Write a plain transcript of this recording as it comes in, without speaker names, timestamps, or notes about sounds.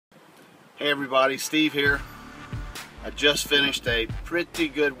Hey everybody, Steve here. I just finished a pretty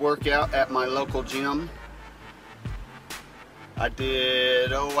good workout at my local gym. I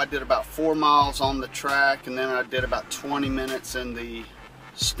did about 4 miles on the track, and then I did about 20 minutes in the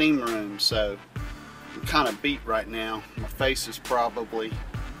steam room. So I'm kind of beat right now. My face is probably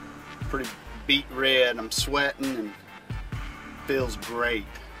pretty beet red. I'm sweating and feels great.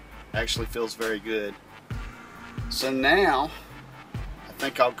 Actually feels very good. So now I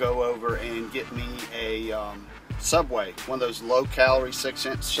think I'll go over and get me a Subway, one of those low-calorie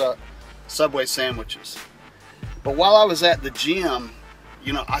 6-inch Subway sandwiches. But while I was at the gym,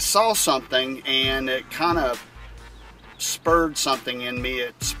 you know, I saw something and it kind of spurred something in me.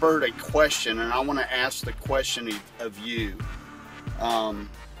 It spurred a question, and I want to ask the question of you. The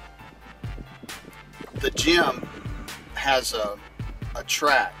gym has a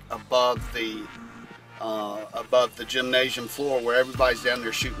track above the gymnasium floor where everybody's down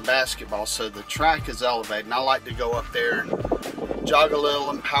there shooting basketball, so the track is elevated, and I like to go up there and jog a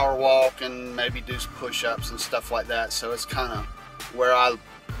little and power walk and maybe do some push-ups and stuff like that. So it's kind of where I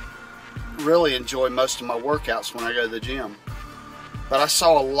really enjoy most of my workouts when I go to the gym. But I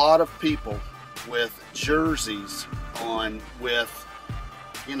saw a lot of people with jerseys on with,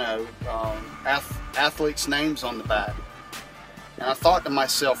 you know, athletes' names on the back. And I thought to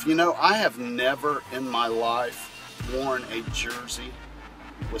myself, you know, I have never in my life worn a jersey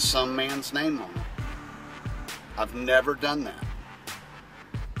with some man's name on it. I've never done that.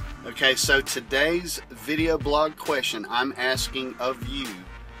 Okay, so today's video blog question I'm asking of you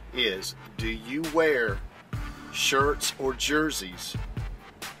is, do you wear shirts or jerseys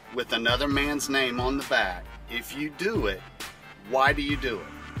with another man's name on the back? If you do it, why do you do it?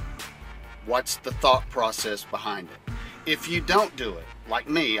 What's the thought process behind it? If you don't do it, like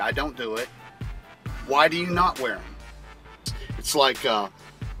me, I don't do it, why do you not wear them? It's like, you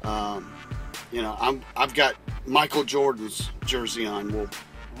know, I've got Michael Jordan's jersey on. Well,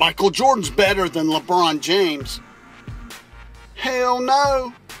 Michael Jordan's better than LeBron James. Hell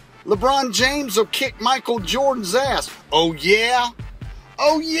no. LeBron James will kick Michael Jordan's ass. Oh yeah?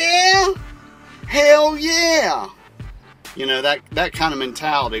 Oh yeah? Hell yeah. You know, that kind of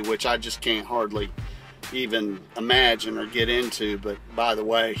mentality, which I just can't hardly even imagine or get into. But by the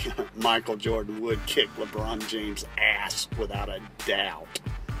way, Michael Jordan would kick LeBron James' ass without a doubt.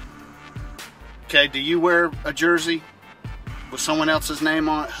 Okay, do you wear a jersey with someone else's name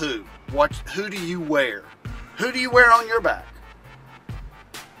on it? Who? Who do you wear? Who do you wear on your back?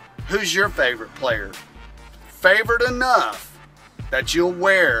 Who's your favorite player? Favorite enough that you'll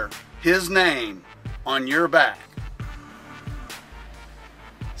wear his name on your back.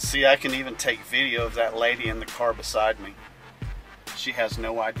 See, I can even take video of that lady in the car beside me. She has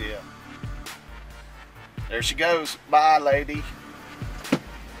no idea. There she goes. Bye, lady.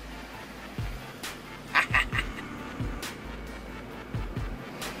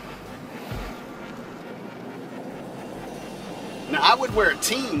 Now, I would wear a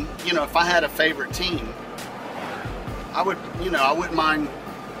team, you know, if I had a favorite team. I would, you know, I wouldn't mind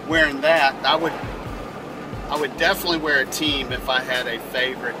wearing that. I would definitely wear a team if I had a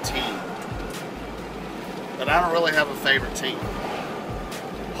favorite team. But I don't really have a favorite team.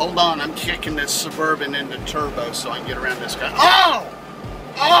 Hold on, I'm kicking this Suburban into turbo so I can get around this guy. Oh!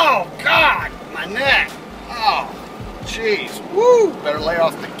 Oh, God! My neck! Oh, jeez. Woo! Better lay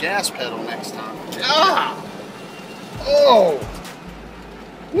off the gas pedal next time. Ah! Oh!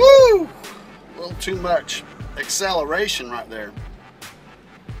 Woo! A little too much acceleration right there.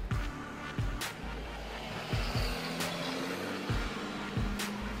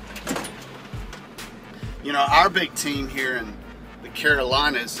 You know, our big team here in the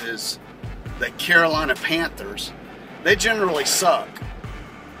Carolinas is the Carolina Panthers. They generally suck.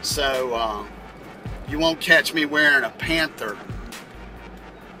 So, you won't catch me wearing a Panther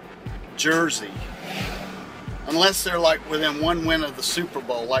jersey. Unless they're like within one win of the Super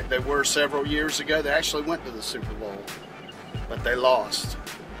Bowl, like they were several years ago. They actually went to the Super Bowl, but they lost.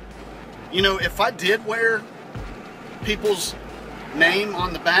 You know, if I did wear people's name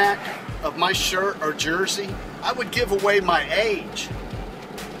on the back of my shirt or jersey, I would give away my age.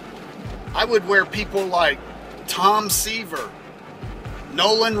 I would wear people like Tom Seaver,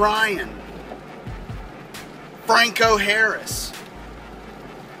 Nolan Ryan, Franco Harris,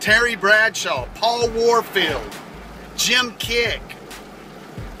 Terry Bradshaw, Paul Warfield, Jim Kick,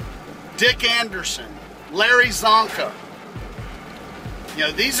 Dick Anderson, Larry Zonka. You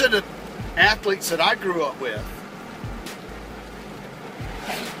know, these are the athletes that I grew up with.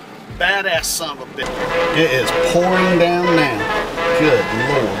 Badass son of a bitch. It is pouring down now. Good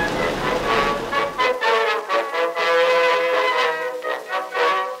Lord.